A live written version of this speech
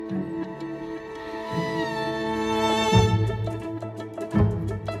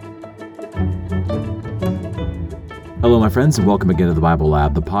Hello, my friends, and welcome again to the Bible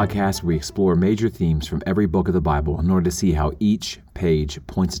Lab, the podcast where we explore major themes from every book of the Bible in order to see how each page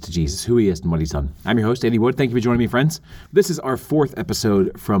points to Jesus, who he is, and what he's done. I'm your host, Andy Wood. Thank you for joining me, friends. This is our fourth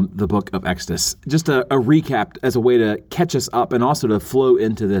episode from the book of Exodus. Just a recap as a way to catch us up and also to flow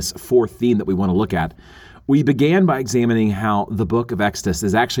into this fourth theme that we want to look at. We began by examining how the book of Exodus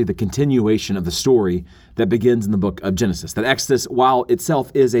is actually the continuation of the story that begins in the book of Genesis. That Exodus, while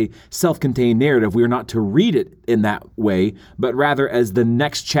itself is a self-contained narrative, we are not to read it in that way, but rather as the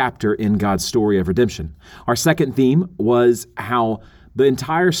next chapter in God's story of redemption. Our second theme was how the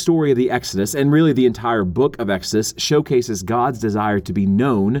entire story of the Exodus, and really the entire book of Exodus, showcases God's desire to be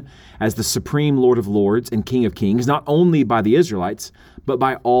known as the supreme Lord of Lords and King of Kings, not only by the Israelites, but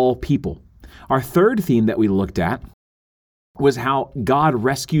by all people. Our third theme that we looked at was how God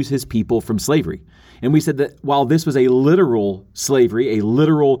rescues his people from slavery. And we said that while this was a literal slavery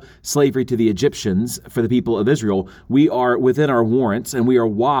to the Egyptians for the people of Israel, we are within our warrants and we are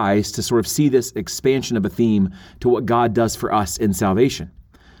wise to sort of see this expansion of a theme to what God does for us in salvation.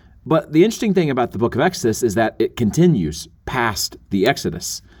 But the interesting thing about the book of Exodus is that it continues past the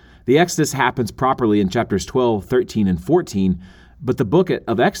Exodus. The Exodus happens properly in chapters 12, 13, and 14, but the book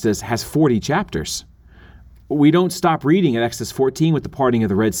of Exodus has 40 chapters. We don't stop reading at Exodus 14 with the parting of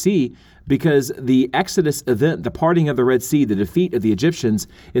the Red Sea because the Exodus event, the parting of the Red Sea, the defeat of the Egyptians,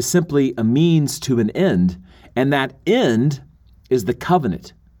 is simply a means to an end, and that end is the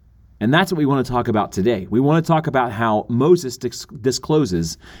covenant. And that's what we want to talk about today. We want to talk about how Moses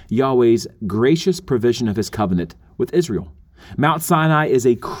discloses Yahweh's gracious provision of his covenant with Israel. Mount Sinai is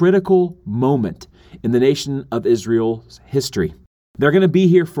a critical moment in the nation of Israel's history. They're going to be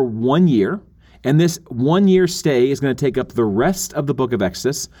here for 1 year, and this 1 year stay is going to take up the rest of the book of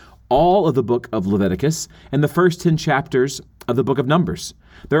Exodus, all of the book of Leviticus, and the first 10 chapters of the book of Numbers.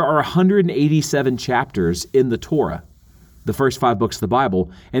 There are 187 chapters in the Torah, the first 5 books of the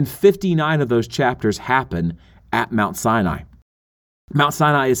Bible, and 59 of those chapters happen at Mount Sinai. Mount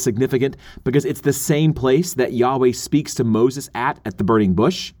Sinai is significant because it's the same place that Yahweh speaks to Moses at the burning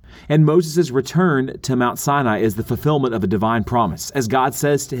bush. And Moses' return to Mount Sinai is the fulfillment of a divine promise. As God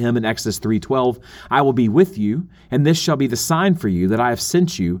says to him in Exodus 3:12, "I will be with you, and this shall be the sign for you that I have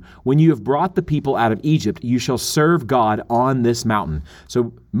sent you. When you have brought the people out of Egypt, you shall serve God on this mountain."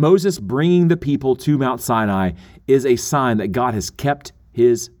 So Moses bringing the people to Mount Sinai is a sign that God has kept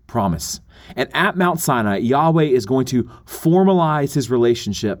his promise. And at Mount Sinai, Yahweh is going to formalize his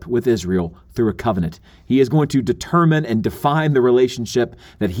relationship with Israel through a covenant. He is going to determine and define the relationship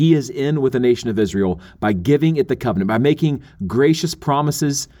that he is in with the nation of Israel by giving it the covenant, by making gracious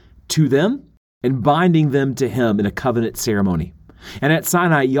promises to them and binding them to him in a covenant ceremony. And at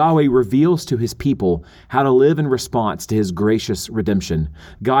Sinai, Yahweh reveals to his people how to live in response to his gracious redemption.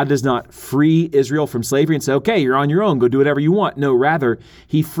 God does not free Israel from slavery and say, "Okay, you're on your own, go do whatever you want." No, rather,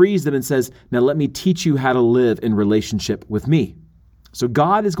 he frees them and says, "Now let me teach you how to live in relationship with me." So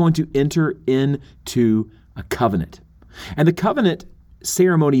God is going to enter into a covenant. And the covenant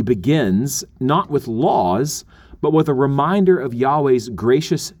ceremony begins not with laws, but with a reminder of Yahweh's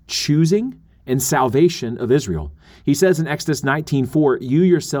gracious choosing and salvation of Israel. He says in Exodus 19:4, "You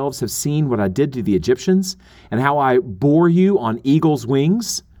yourselves have seen what I did to the Egyptians and how I bore you on eagle's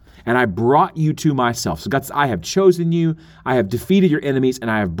wings, and I brought you to myself." So God says, "I have chosen you, I have defeated your enemies, and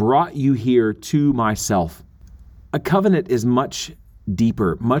I have brought you here to myself." A covenant is much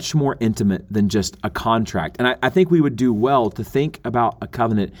deeper, much more intimate than just a contract. And I think we would do well to think about a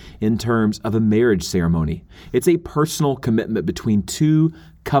covenant in terms of a marriage ceremony. It's a personal commitment between two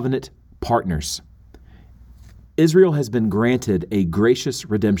covenant partners. Israel has been granted a gracious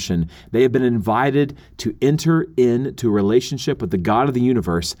redemption. They have been invited to enter into a relationship with the God of the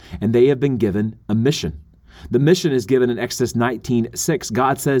universe, and they have been given a mission. The mission is given in Exodus 19:6.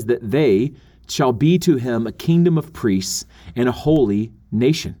 God says that they shall be to him a kingdom of priests and a holy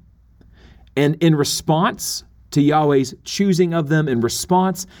nation. And in response to Yahweh's choosing of them, in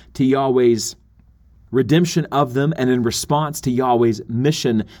response to Yahweh's redemption of them, and in response to Yahweh's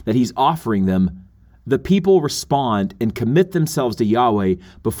mission that he's offering them, the people respond and commit themselves to Yahweh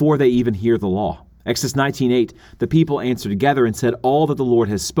before they even hear the law. Exodus 19:8, the people answered together and said, "All that the Lord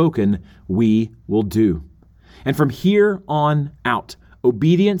has spoken, we will do." And from here on out,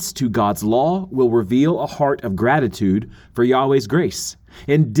 obedience to God's law will reveal a heart of gratitude for Yahweh's grace.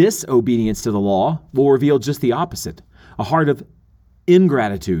 And disobedience to the law will reveal just the opposite, a heart of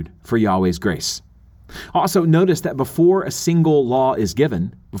ingratitude for Yahweh's grace. Also, notice that before a single law is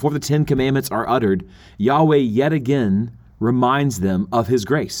given, before the 10 Commandments are uttered, Yahweh yet again reminds them of his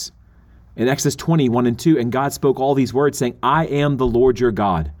grace. In Exodus 20:1-2, "And God spoke all these words, saying, I am the Lord your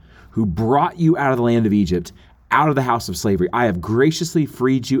God, who brought you out of the land of Egypt, out of the house of slavery. I have graciously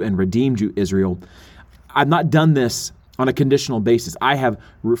freed you and redeemed you, Israel. I've not done this on a conditional basis. I have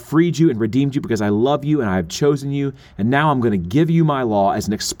freed you and redeemed you because I love you and I have chosen you. And now I'm going to give you my law as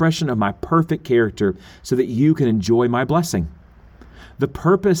an expression of my perfect character so that you can enjoy my blessing. The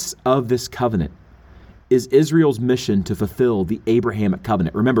purpose of this covenant is Israel's mission to fulfill the Abrahamic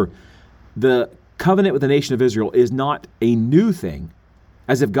covenant. Remember, the covenant with the nation of Israel is not a new thing,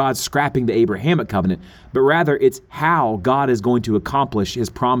 as if God's scrapping the Abrahamic covenant, but rather it's how God is going to accomplish his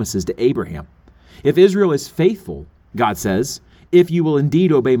promises to Abraham. If Israel is faithful, God says, if you will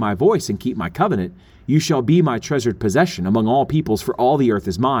indeed obey my voice and keep my covenant, you shall be my treasured possession among all peoples, for all the earth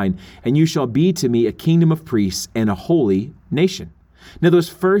is mine, and you shall be to me a kingdom of priests and a holy nation. Now, those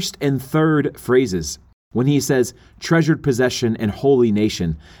first and third phrases, when he says treasured possession and holy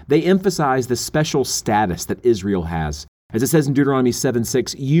nation, they emphasize the special status that Israel has. As it says in Deuteronomy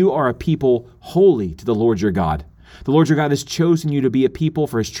 7:6, you are a people holy to the Lord your God. The Lord your God has chosen you to be a people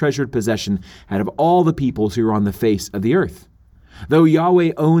for his treasured possession out of all the peoples who are on the face of the earth. Though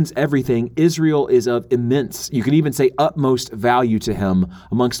Yahweh owns everything, Israel is of immense, you could even say utmost value to him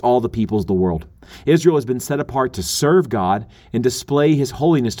amongst all the peoples of the world. Israel has been set apart to serve God and display his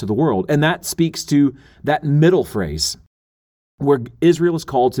holiness to the world. And that speaks to that middle phrase, where Israel is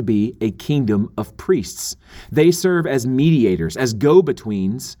called to be a kingdom of priests. They serve as mediators, as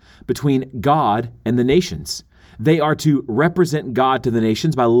go-betweens between God and the nations. They are to represent God to the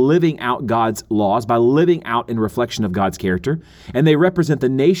nations by living out God's laws, by living out in reflection of God's character. And they represent the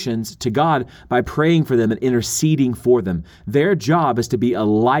nations to God by praying for them and interceding for them. Their job is to be a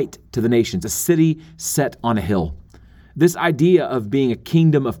light to the nations, a city set on a hill. This idea of being a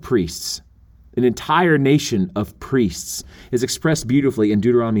kingdom of priests, an entire nation of priests, is expressed beautifully in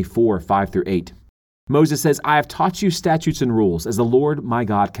Deuteronomy 4:5-8. Moses says, I have taught you statutes and rules as the Lord my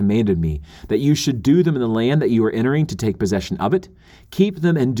God commanded me, that you should do them in the land that you are entering to take possession of it. Keep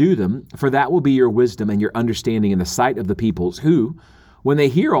them and do them, for that will be your wisdom and your understanding in the sight of the peoples who, when they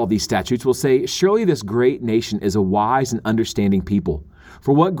hear all these statutes, will say, surely this great nation is a wise and understanding people.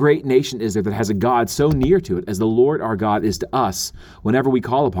 For what great nation is there that has a God so near to it as the Lord our God is to us whenever we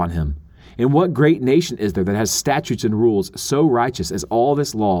call upon him? And what great nation is there that has statutes and rules so righteous as all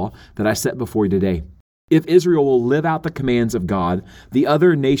this law that I set before you today? If Israel will live out the commands of God, the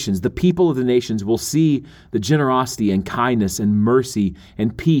other nations, the people of the nations, will see the generosity and kindness and mercy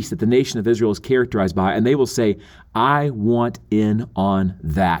and peace that the nation of Israel is characterized by, and they will say, I want in on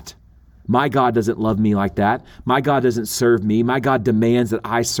that. My God doesn't love me like that. My God doesn't serve me. My God demands that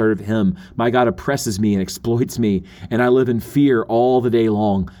I serve him. My God oppresses me and exploits me, and I live in fear all the day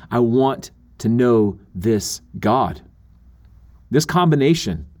long. I want to know this God. This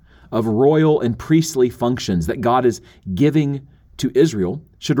combination of royal and priestly functions that God is giving to Israel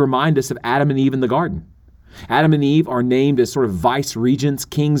should remind us of Adam and Eve in the garden. Adam and Eve are named as sort of vice regents,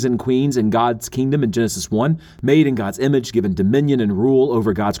 kings and queens in God's kingdom in Genesis 1, made in God's image, given dominion and rule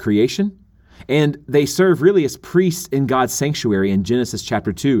over God's creation. And they serve really as priests in God's sanctuary in Genesis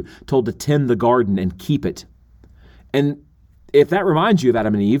chapter 2, told to tend the garden and keep it. And if that reminds you of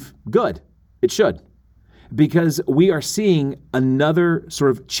Adam and Eve, good. It should. Because we are seeing another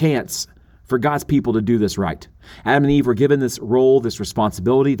sort of chance for God's people to do this right. Adam and Eve were given this role, this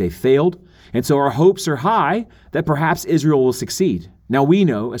responsibility. They failed. And so our hopes are high that perhaps Israel will succeed. Now we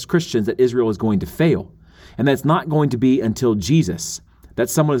know as Christians that Israel is going to fail. And that's not going to be until Jesus, that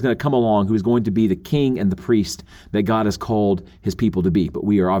someone is going to come along who is going to be the king and the priest that God has called his people to be. But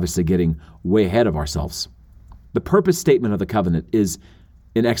we are obviously getting way ahead of ourselves. The purpose statement of the covenant is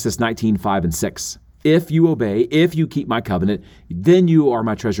in Exodus 19:5-6. If you obey, if you keep my covenant, then you are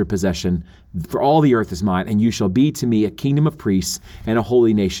my treasured possession, for all the earth is mine, and you shall be to me a kingdom of priests and a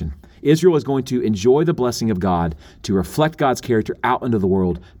holy nation. Israel is going to enjoy the blessing of God, to reflect God's character out into the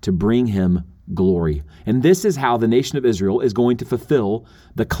world, to bring him glory. And this is how the nation of Israel is going to fulfill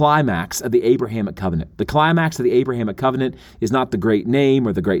the climax of the Abrahamic covenant. The climax of the Abrahamic covenant is not the great name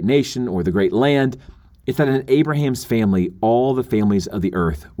or the great nation or the great land. It's that in Abraham's family, all the families of the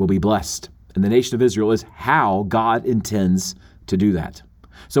earth will be blessed. And the nation of Israel is how God intends to do that.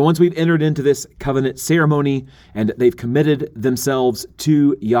 So once we've entered into this covenant ceremony and they've committed themselves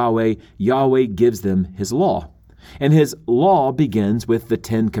to Yahweh, Yahweh gives them his law. And his law begins with the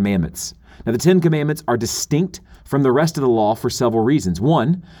 10 Commandments. Now, the 10 Commandments are distinct from the rest of the law for several reasons.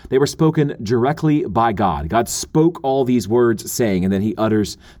 One, they were spoken directly by God. God spoke all these words saying, and then he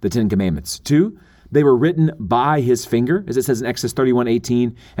utters the 10 Commandments. Two, they were written by his finger, as it says in Exodus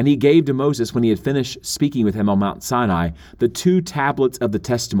 31:18, and he gave to Moses, when he had finished speaking with him on Mount Sinai, the 2 tablets of the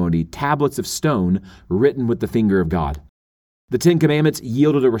testimony, tablets of stone written with the finger of God. The Ten Commandments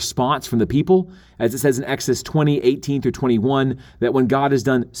yielded a response from the people, as it says in Exodus 20:18 through 21, that when God is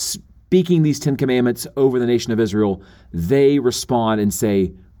done speaking these Ten Commandments over the nation of Israel, they respond and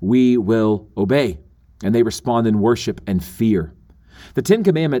say, "We will obey." And they respond in worship and fear. The Ten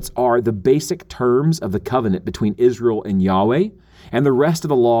Commandments are the basic terms of the covenant between Israel and Yahweh, and the rest of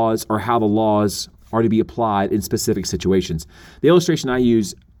the laws are how the laws are to be applied in specific situations. The illustration I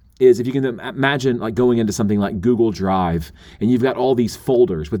use is if you can imagine like going into something like Google Drive, and you've got all these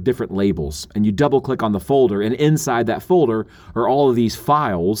folders with different labels, and you double click on the folder, and inside that folder are all of these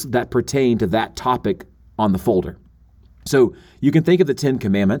files that pertain to that topic on the folder. So you can think of the Ten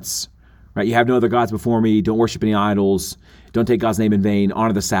Commandments, right? You have no other gods before me, don't worship any idols, don't take God's name in vain,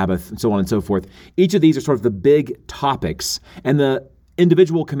 honor the Sabbath, and so on and so forth. Each of these are sort of the big topics, and the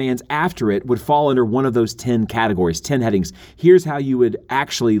individual commands after it would fall under one of those 10 categories, 10 headings. Here's how you would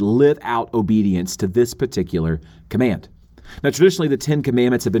actually live out obedience to this particular command. Now, traditionally, the 10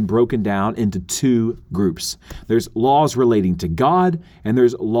 commandments have been broken down into two groups. There's laws relating to God, and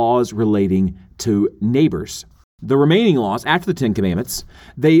there's laws relating to neighbors. The remaining laws after the 10 commandments,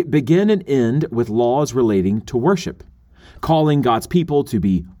 they begin and end with laws relating to worship, calling God's people to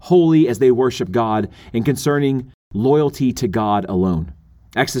be holy as they worship God, and concerning loyalty to God alone.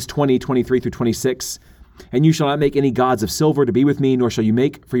 Exodus 20:23 through 26, "And you shall not make any gods of silver to be with me, nor shall you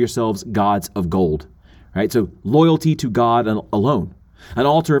make for yourselves gods of gold." Right? So loyalty to God alone. "An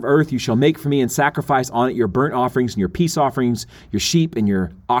altar of earth you shall make for me, and sacrifice on it your burnt offerings and your peace offerings, your sheep and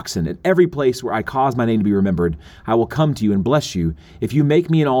your oxen. At every place where I cause my name to be remembered, I will come to you and bless you. If you make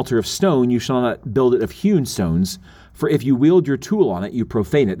me an altar of stone, you shall not build it of hewn stones. For if you wield your tool on it, you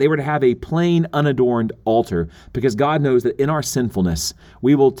profane it." They were to have a plain, unadorned altar, because God knows that in our sinfulness,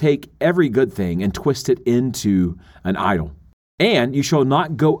 we will take every good thing and twist it into an idol. "And you shall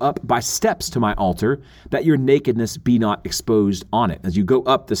not go up by steps to my altar, that your nakedness be not exposed on it." As you go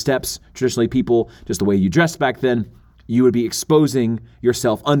up the steps, traditionally people, just the way you dressed back then, you would be exposing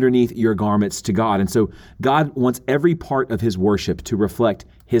yourself underneath your garments to God. And so God wants every part of his worship to reflect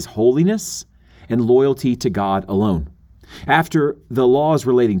his holiness and loyalty to God alone. After the laws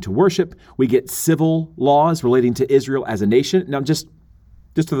relating to worship, we get civil laws relating to Israel as a nation. Now, just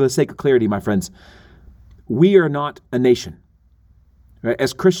for the sake of clarity, my friends, we are not a nation. Right?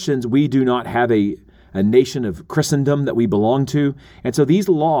 As Christians, we do not have a nation of Christendom that we belong to. And so these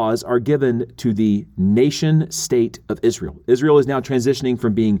laws are given to the nation state of Israel. Israel is now transitioning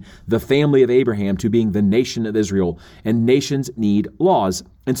from being the family of Abraham to being the nation of Israel, and nations need laws.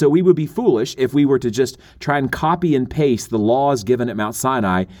 And so we would be foolish if we were to just try and copy and paste the laws given at Mount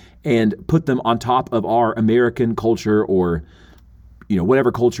Sinai and put them on top of our American culture or,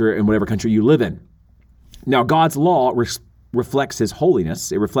 whatever culture and whatever country you live in. Now, God's law reflects his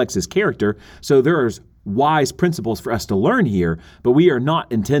holiness. It reflects his character. So there's wise principles for us to learn here, but we are not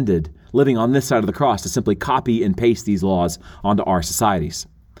intended, living on this side of the cross, to simply copy and paste these laws onto our societies.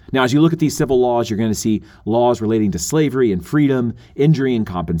 Now, as you look at these civil laws, you're going to see laws relating to slavery and freedom, injury and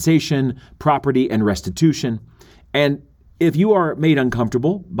compensation, property and restitution. And if you are made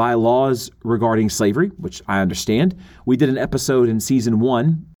uncomfortable by laws regarding slavery, which I understand, we did an episode in season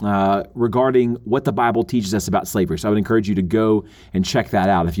 1 regarding what the Bible teaches us about slavery. So I would encourage you to go and check that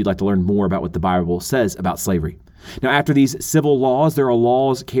out if you'd like to learn more about what the Bible says about slavery. Now, after these civil laws, there are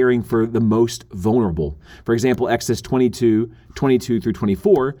laws caring for the most vulnerable. For example, Exodus 22 through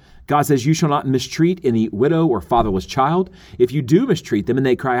 24, God says, "You shall not mistreat any widow or fatherless child. If you do mistreat them and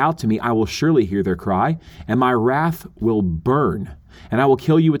they cry out to me, I will surely hear their cry, and my wrath will burn. And I will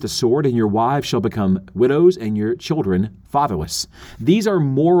kill you with the sword, and your wives shall become widows, and your children fatherless." These are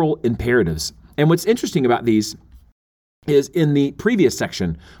moral imperatives. And what's interesting about these is in the previous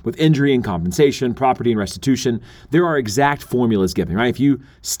section with injury and compensation, property and restitution, there are exact formulas given, right? If you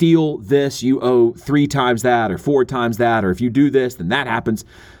steal this, you owe 3 times that or 4 times that, or if you do this, then that happens.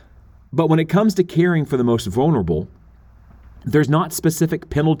 But when it comes to caring for the most vulnerable, there's not specific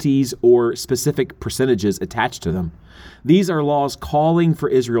penalties or specific percentages attached to them. These are laws calling for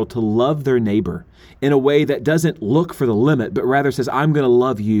Israel to love their neighbor in a way that doesn't look for the limit, but rather says, I'm going to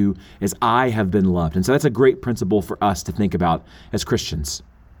love you as I have been loved. And so that's a great principle for us to think about as Christians.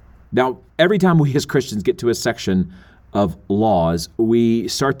 Now, every time we as Christians get to a section of laws, we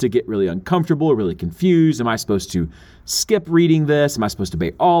start to get really uncomfortable or really confused. Am I supposed to skip reading this? Am I supposed to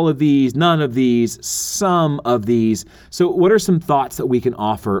obey all of these, none of these, some of these? So what are some thoughts that we can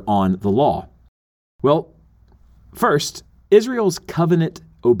offer on the law? Well, first, Israel's covenant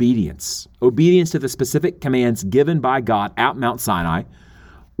obedience to the specific commands given by God at Mount Sinai,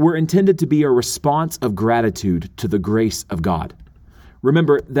 were intended to be a response of gratitude to the grace of God.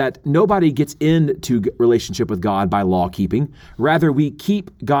 Remember that nobody gets into relationship with God by law keeping. Rather, we keep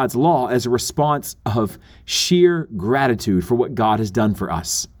God's law as a response of sheer gratitude for what God has done for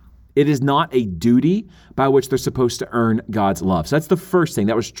us. It is not a duty by which they're supposed to earn God's love. So that's the first thing.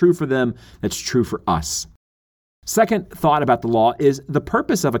 That was true for them. That's true for us. Second thought about the law is the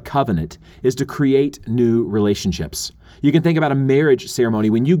purpose of a covenant is to create new relationships. You can think about a marriage ceremony.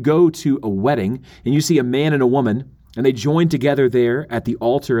 When you go to a wedding and you see a man and a woman and they join together there at the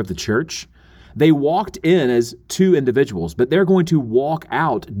altar of the church, they walked in as two individuals, but they're going to walk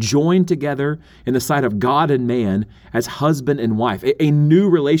out joined together in the sight of God and man as husband and wife. A new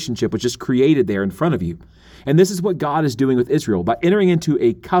relationship was just created there in front of you. And this is what God is doing with Israel. By entering into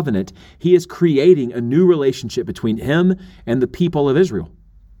a covenant, He is creating a new relationship between Him and the people of Israel.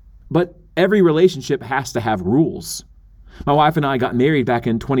 But every relationship has to have rules. My wife and I got married back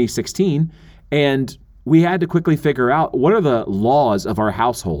in 2016, and we had to quickly figure out what are the laws of our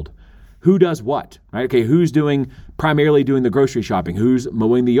household. Who does what, right? Okay, who's primarily doing the grocery shopping? Who's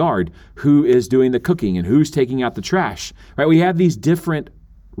mowing the yard? Who is doing the cooking? And who's taking out the trash, right? We have these different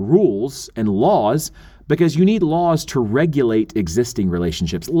rules and laws because you need laws to regulate existing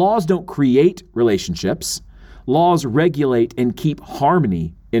relationships. Laws don't create relationships. Laws regulate and keep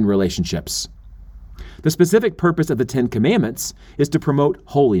harmony in relationships. The specific purpose of the Ten Commandments is to promote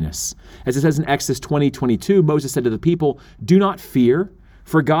holiness. As it says in Exodus 20:22, Moses said to the people, "Do not fear,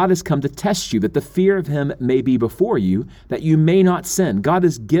 for God has come to test you, that the fear of Him may be before you, that you may not sin." God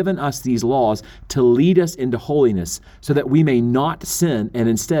has given us these laws to lead us into holiness so that we may not sin and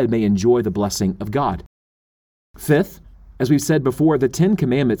instead may enjoy the blessing of God. Fifth, as we've said before, the Ten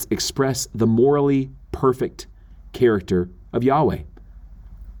Commandments express the morally perfect character of Yahweh.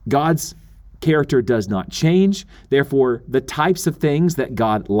 God's character does not change. Therefore, the types of things that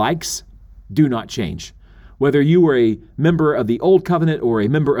God likes do not change. Whether you were a member of the Old Covenant or a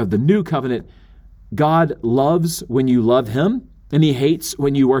member of the New Covenant, God loves when you love Him, and He hates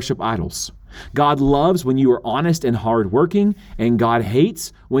when you worship idols. God loves when you are honest and hardworking, and God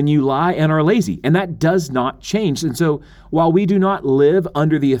hates when you lie and are lazy. And that does not change. And so while we do not live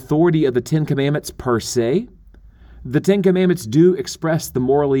under the authority of the Ten Commandments per se, the Ten Commandments do express the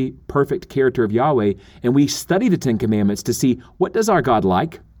morally perfect character of Yahweh, and we study the Ten Commandments to see what does our God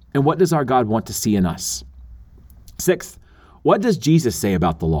like and what does our God want to see in us. Sixth, what does Jesus say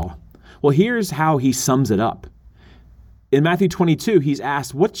about the law? Well, here's how He sums it up. In Matthew 22, He's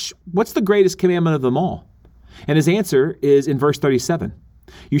asked, what's the greatest commandment of them all? And His answer is in verse 37.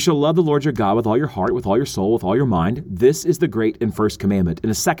 You shall love the Lord your God with all your heart, with all your soul, with all your mind. This is the great and first commandment. And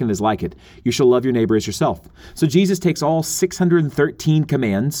a second is like it. You shall love your neighbor as yourself. So Jesus takes all 613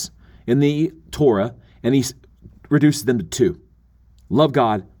 commands in the Torah and He reduces them to two. Love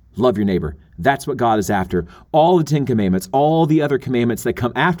God, love your neighbor. That's what God is after. All the Ten Commandments, all the other commandments that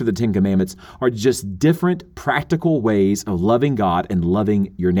come after the Ten Commandments are just different practical ways of loving God and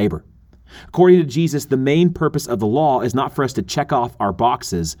loving your neighbor. According to Jesus, the main purpose of the law is not for us to check off our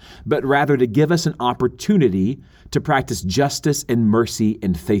boxes, but rather to give us an opportunity to practice justice and mercy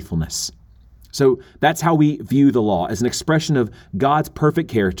and faithfulness. So that's how we view the law, as an expression of God's perfect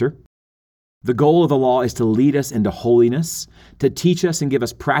character. The goal of the law is to lead us into holiness, to teach us and give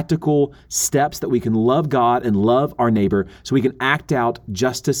us practical steps that we can love God and love our neighbor so we can act out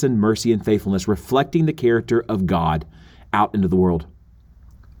justice and mercy and faithfulness, reflecting the character of God out into the world.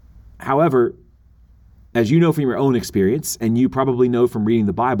 However, as you know from your own experience, and you probably know from reading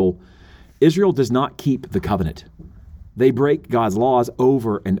the Bible, Israel does not keep the covenant. They break God's laws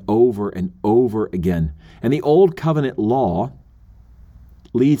over and over and over again. And the old covenant law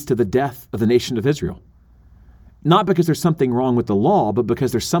leads to the death of the nation of Israel. Not because there's something wrong with the law, but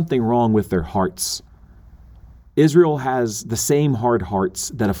because there's something wrong with their hearts. Israel has the same hard hearts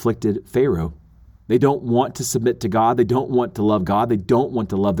that afflicted Pharaoh. They don't want to submit to God. They don't want to love God. They don't want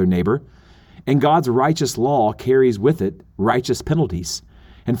to love their neighbor. And God's righteous law carries with it righteous penalties.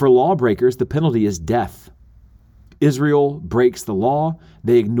 And for lawbreakers, the penalty is death. Israel breaks the law.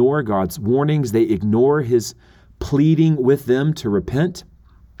 They ignore God's warnings. They ignore His pleading with them to repent.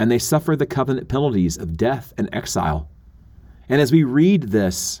 And they suffer the covenant penalties of death and exile. And as we read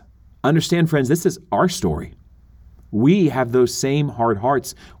this, understand, friends, this is our story. We have those same hard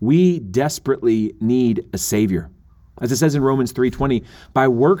hearts. We desperately need a Savior. As it says in Romans 3:20, by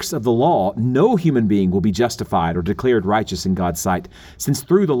works of the law, no human being will be justified or declared righteous in God's sight, since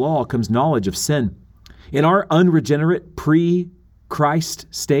through the law comes knowledge of sin. In our unregenerate pre-Christ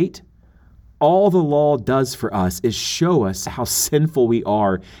state, all the law does for us is show us how sinful we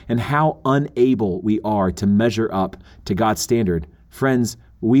are and how unable we are to measure up to God's standard. Friends,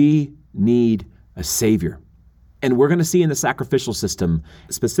 we need a Savior. And we're going to see in the sacrificial system,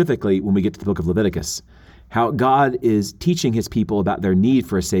 specifically when we get to the book of Leviticus, how God is teaching his people about their need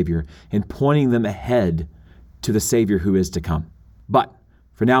for a Savior and pointing them ahead to the Savior who is to come. But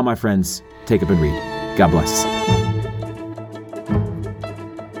for now, my friends, take up and read. God bless.